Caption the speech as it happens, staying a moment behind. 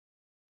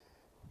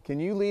Can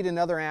you lead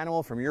another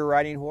animal from your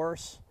riding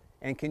horse?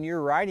 And can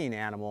your riding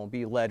animal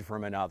be led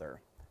from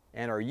another?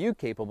 And are you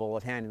capable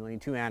of handling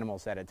two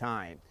animals at a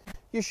time?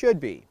 You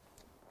should be.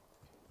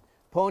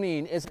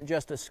 Ponying isn't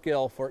just a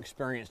skill for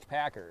experienced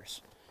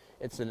packers.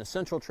 It's an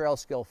essential trail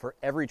skill for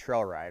every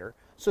trail rider.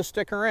 So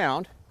stick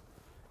around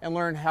and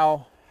learn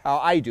how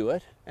I do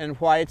it and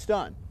why it's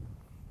done.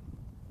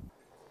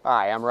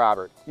 Hi, I'm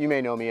Robert. You may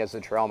know me as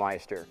the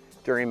Trailmeister.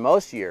 During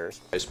most years,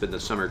 I spend the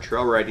summer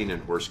trail riding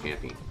and horse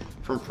camping,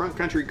 from front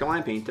country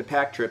glamping to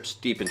pack trips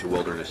deep into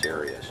wilderness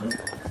areas.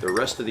 The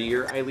rest of the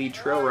year, I lead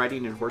trail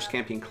riding and horse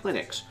camping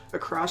clinics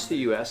across the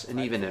U.S.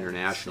 and even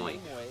internationally,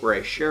 where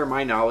I share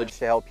my knowledge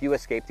to help you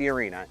escape the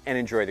arena and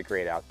enjoy the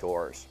great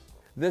outdoors.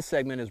 This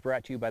segment is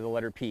brought to you by the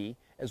letter P,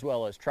 as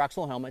well as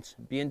Troxel helmets,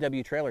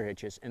 B&W trailer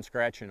hitches, and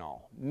Scratch and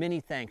All.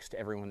 Many thanks to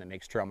everyone that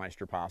makes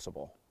Trailmeister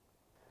possible.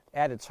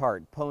 At its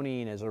heart,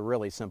 ponying is a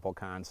really simple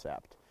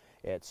concept.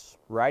 It's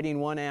riding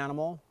one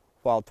animal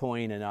while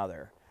towing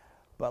another.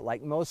 But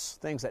like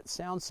most things that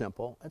sound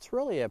simple, it's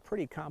really a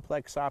pretty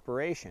complex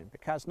operation,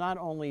 because not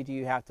only do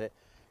you have to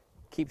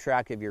keep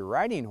track of your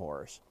riding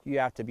horse, you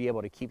have to be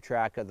able to keep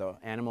track of the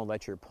animal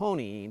that you're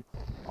ponying,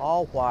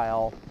 all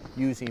while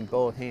using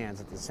both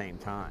hands at the same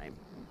time.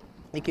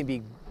 It can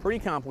be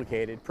pretty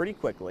complicated pretty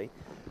quickly,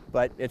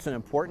 but it's an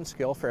important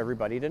skill for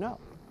everybody to know.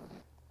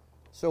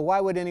 So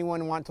why would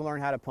anyone want to learn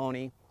how to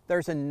pony?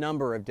 There's a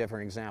number of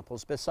different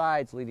examples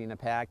besides leading a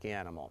pack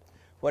animal.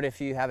 What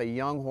if you have a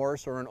young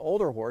horse or an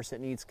older horse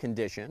that needs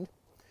conditioned?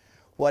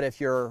 What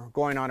if you're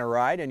going on a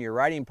ride and your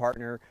riding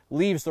partner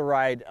leaves the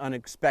ride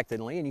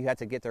unexpectedly and you have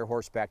to get their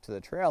horse back to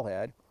the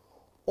trailhead?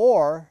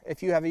 Or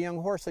if you have a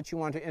young horse that you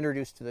want to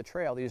introduce to the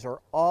trail. These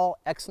are all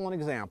excellent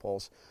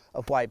examples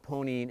of why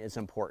ponying is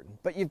important,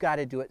 but you've got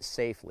to do it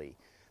safely.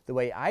 The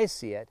way I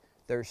see it,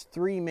 there's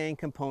three main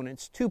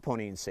components to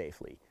ponying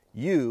safely.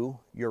 You,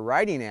 your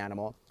riding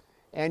animal,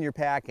 and your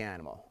pack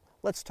animal.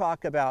 Let's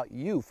talk about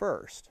you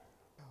first.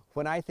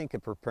 When I think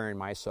of preparing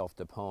myself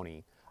to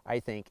pony, I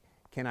think,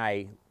 can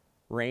I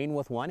rein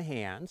with one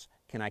hand?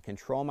 Can I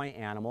control my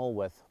animal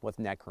with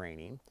neck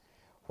reining?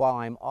 While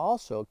I'm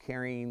also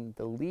carrying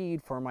the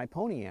lead for my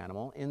pony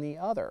animal in the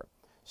other.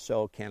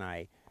 So can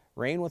I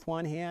rein with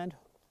one hand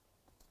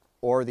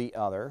or the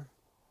other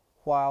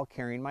while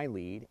carrying my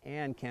lead?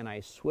 And can I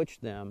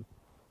switch them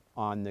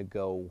on the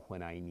go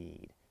when I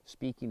need?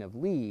 Speaking of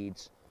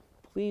leads,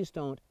 please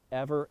don't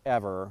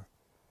ever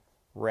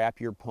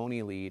wrap your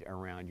pony lead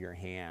around your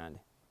hand.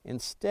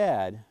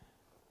 Instead,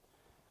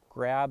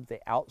 grab the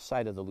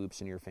outside of the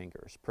loops in your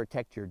fingers.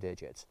 Protect your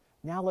digits.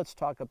 Now let's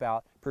talk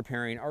about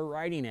preparing our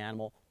riding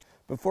animal.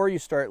 Before you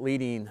start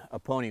leading a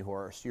pony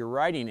horse, your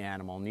riding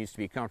animal needs to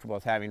be comfortable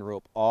with having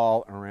rope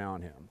all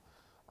around him.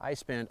 I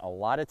spend a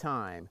lot of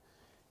time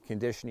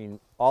conditioning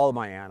all of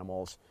my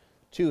animals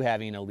to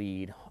having a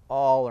lead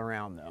all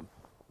around them.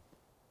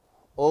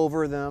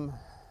 Over them,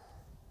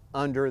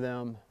 under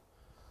them,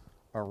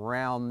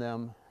 around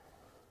them,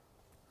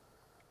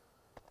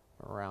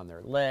 around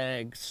their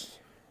legs,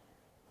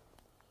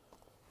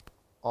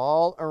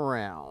 all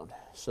around,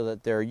 so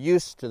that they're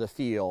used to the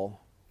feel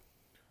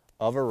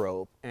of a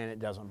rope and it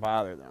doesn't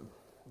bother them.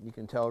 You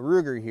can tell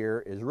Ruger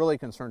here is really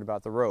concerned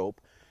about the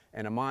rope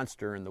and a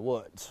monster in the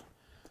woods.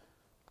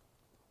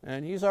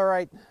 And he's all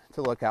right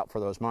to look out for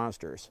those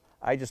monsters.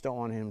 I just don't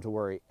want him to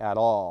worry at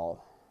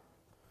all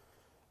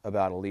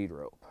about a lead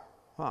rope.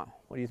 Huh,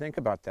 what do you think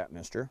about that,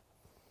 mister?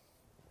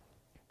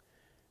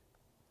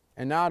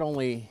 And not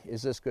only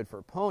is this good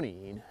for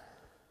ponying,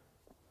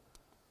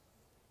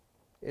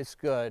 it's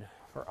good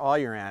for all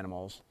your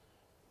animals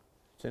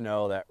to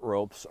know that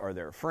ropes are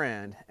their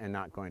friend and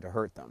not going to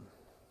hurt them.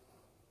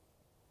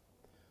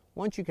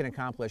 Once you can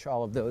accomplish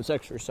all of those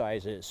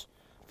exercises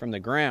from the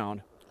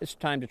ground, it's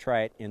time to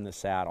try it in the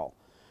saddle.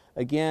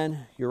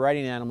 Again, your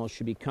riding animals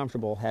should be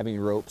comfortable having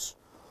ropes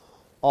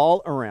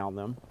all around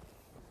them.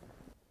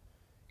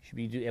 You should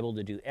be able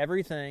to do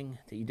everything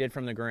that you did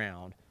from the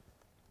ground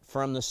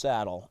from the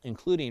saddle,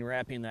 including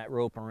wrapping that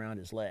rope around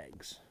his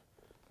legs.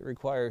 It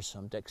requires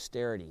some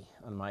dexterity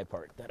on my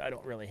part that I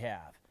don't really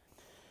have.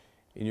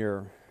 And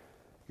your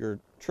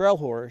trail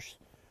horse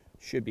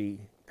should be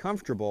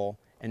comfortable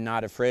and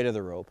not afraid of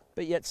the rope,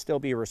 but yet still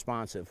be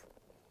responsive.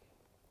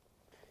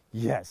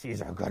 Yes,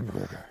 he's a good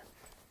Ruger.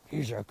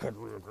 He's a good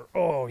Ruger.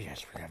 Oh,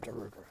 yes, we love the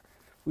Ruger.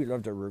 We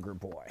love the Ruger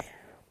boy.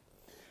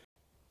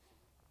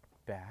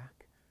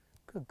 Back.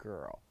 Good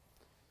girl.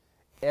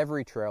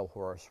 Every trail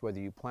horse, whether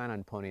you plan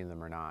on ponying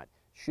them or not,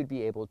 should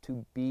be able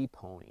to be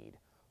ponied.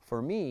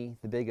 For me,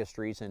 the biggest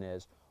reason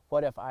is,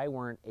 what if I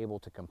weren't able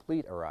to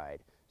complete a ride?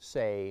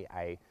 Say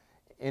I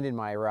ended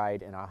my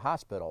ride in a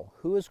hospital.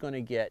 Who is going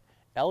to get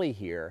Ellie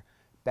here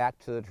back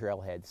to the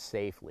trailhead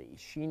safely?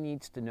 She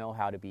needs to know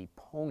how to be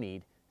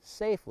ponied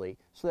safely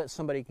so that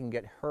somebody can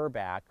get her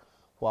back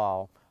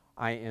while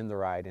I end the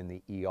ride in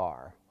the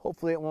ER.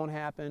 Hopefully it won't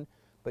happen,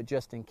 but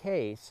just in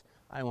case,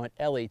 I want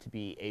Ellie to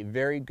be a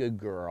very good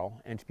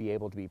girl and to be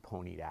able to be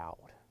ponied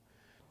out.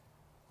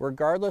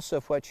 Regardless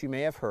of what you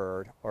may have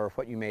heard or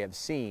what you may have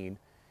seen,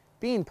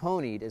 being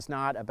ponied is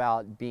not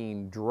about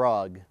being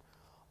drug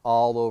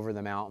all over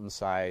the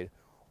mountainside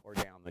or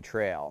down the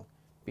trail.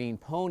 Being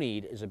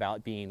ponied is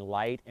about being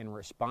light and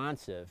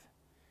responsive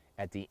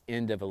at the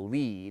end of a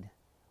lead.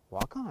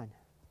 Walk on.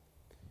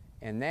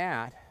 And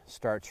that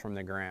starts from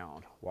the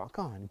ground. Walk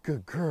on.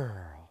 Good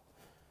girl.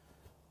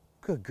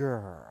 Good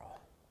girl.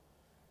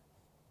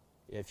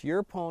 If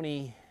your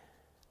pony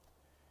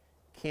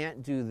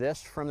can't do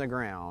this from the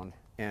ground,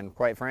 and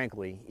quite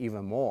frankly,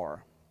 even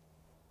more,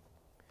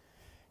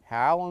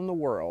 how in the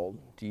world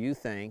do you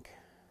think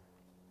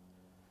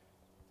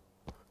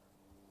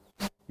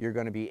you're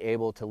going to be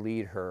able to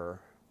lead her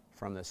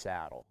from the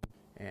saddle?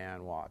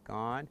 And walk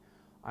on.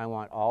 I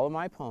want all of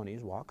my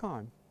ponies, walk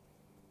on,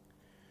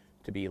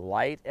 to be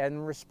light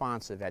and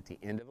responsive at the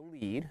end of a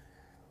lead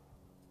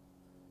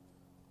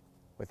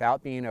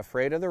without being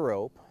afraid of the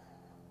rope.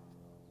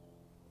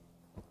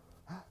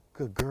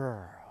 Good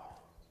girl.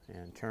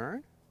 And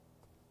turn.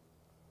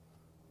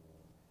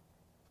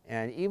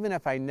 And even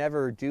if I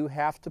never do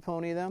have to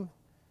pony them,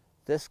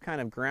 this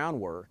kind of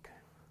groundwork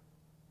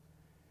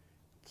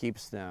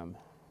keeps them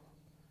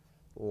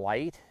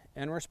light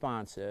and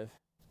responsive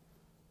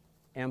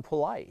and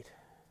polite.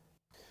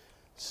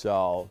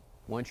 So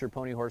once your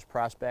pony horse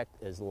prospect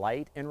is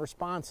light and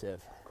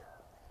responsive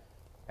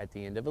at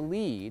the end of a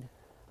lead,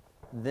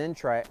 then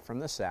try it from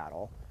the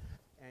saddle.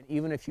 And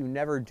even if you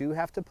never do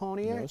have to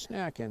pony it, no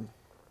snacking.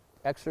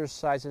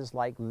 Exercises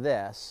like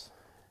this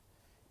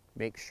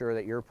make sure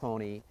that your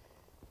pony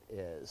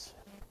is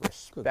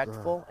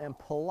respectful and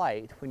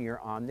polite when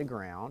you're on the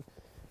ground,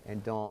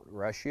 and don't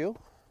rush you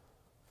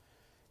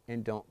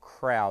and don't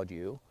crowd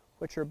you,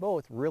 which are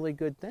both really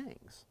good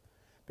things,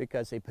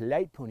 because a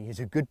polite pony is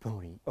a good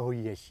pony. Oh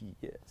yes, she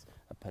is.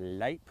 A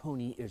polite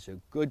pony is a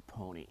good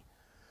pony.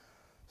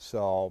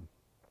 So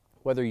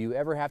whether you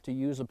ever have to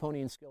use the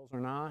ponying skills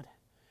or not,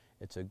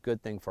 it's a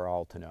good thing for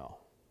all to know.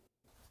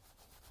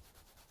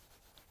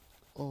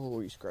 Oh,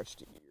 we scratched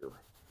the ear.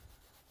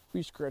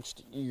 We scratched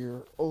the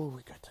ear. Oh,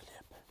 we got the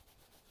lip.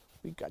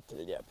 We got the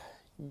lip.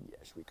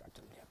 Yes, we got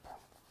the lip.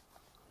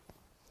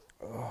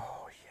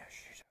 Oh, yes,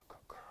 she's a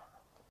good girl.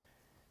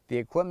 The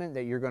equipment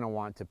that you're going to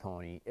want to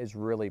pony is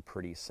really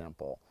pretty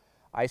simple.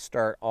 I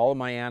start all of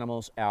my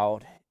animals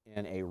out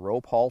in a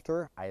rope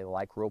halter. I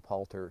like rope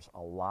halters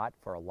a lot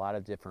for a lot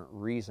of different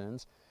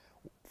reasons.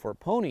 For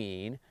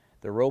ponying,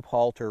 the rope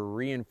halter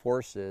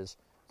reinforces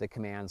the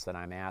commands that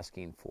I'm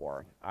asking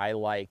for. I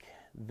like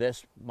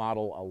this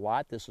model a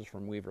lot. This is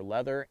from Weaver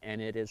Leather,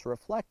 and it is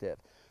reflective,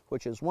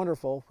 which is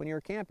wonderful when you're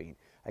camping.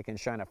 I can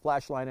shine a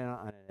flashlight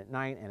on it at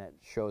night and it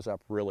shows up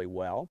really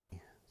well.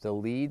 The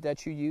lead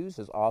that you use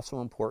is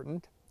also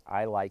important.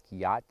 I like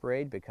yacht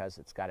braid because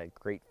it's got a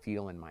great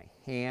feel in my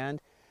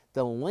hand.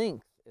 The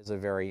length is a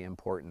very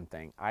important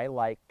thing. I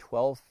like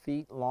 12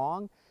 feet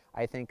long.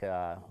 I think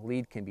a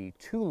lead can be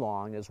too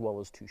long as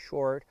well as too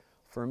short.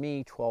 For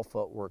me, 12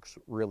 foot works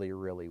really,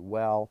 really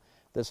well.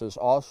 This is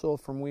also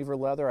from Weaver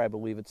Leather. I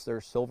believe it's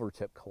their silver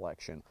tip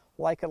collection.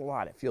 Like it a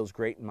lot. It feels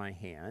great in my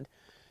hand.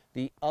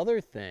 The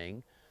other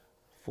thing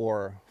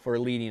for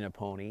leading a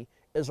pony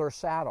is our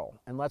saddle.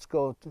 And let's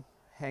go to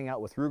hang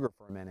out with Ruger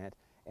for a minute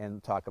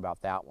and talk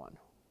about that one.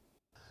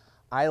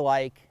 I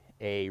like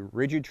a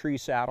rigid tree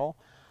saddle.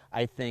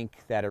 I think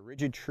that a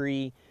rigid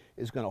tree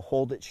is going to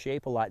hold its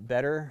shape a lot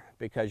better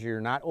because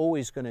you're not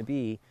always going to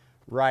be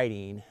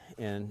riding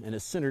in a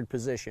centered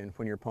position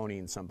when you're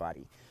ponying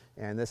somebody.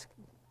 And this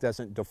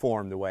doesn't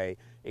deform the way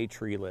a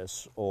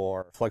treeless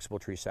or flexible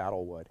tree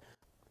saddle would.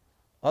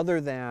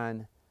 Other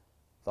than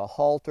the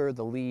halter,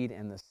 the lead,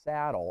 and the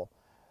saddle,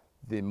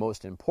 the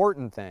most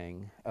important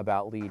thing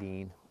about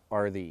leading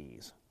are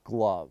these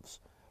gloves.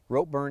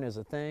 Rope burn is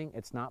a thing.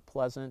 It's not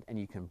pleasant, and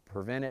you can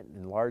prevent it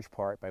in large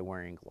part by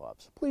wearing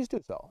gloves. Please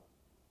do so.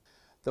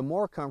 The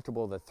more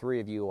comfortable the three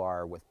of you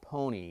are with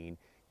ponying,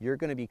 you're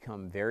going to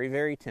become very,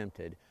 very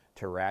tempted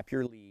to wrap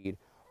your lead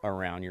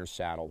around your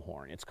saddle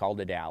horn. It's called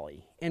a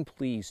dally, and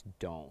please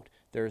don't.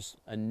 There's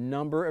a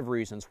number of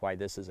reasons why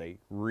this is a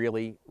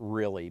really,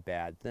 really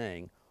bad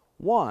thing.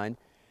 One,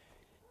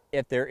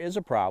 if there is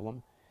a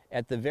problem,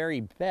 at the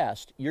very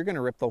best, you're going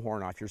to rip the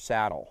horn off your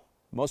saddle.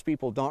 Most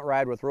people don't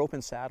ride with rope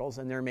and saddles,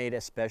 and they're made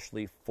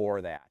especially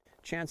for that.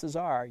 Chances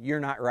are you're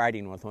not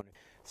riding with one.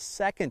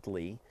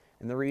 Secondly,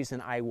 and the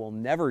reason I will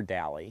never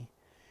dally,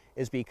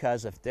 is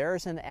because if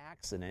there's an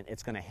accident,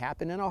 it's going to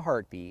happen in a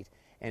heartbeat,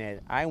 and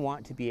I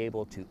want to be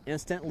able to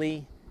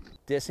instantly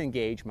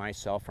disengage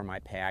myself from my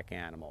pack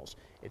animals.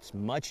 It's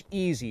much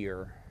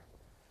easier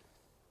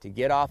to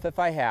get off if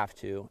I have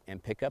to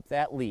and pick up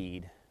that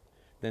lead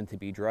than to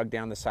be dragged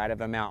down the side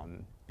of a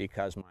mountain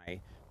because my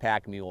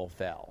pack mule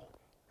fell.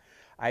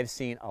 I've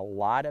seen a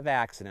lot of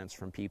accidents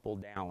from people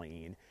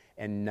dallying,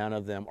 and none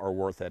of them are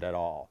worth it at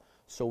all.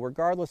 So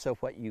regardless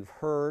of what you've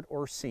heard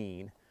or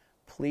seen,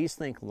 please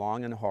think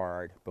long and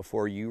hard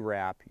before you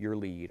wrap your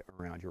lead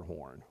around your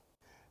horn.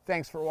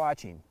 Thanks for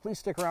watching. Please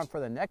stick around for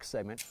the next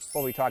segment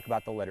where we talk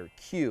about the letter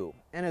Q.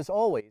 And as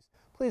always,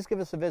 please give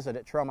us a visit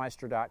at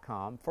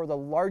trailmeister.com for the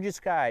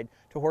largest guide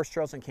to horse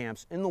trails and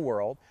camps in the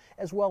world,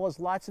 as well as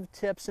lots of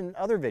tips and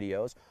other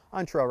videos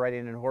on trail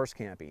riding and horse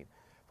camping.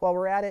 While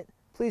we're at it,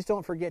 please please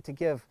don't forget to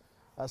give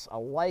us a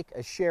like,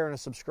 a share, and a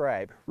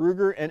subscribe.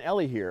 Ruger and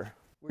Ellie here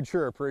would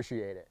sure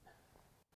appreciate it.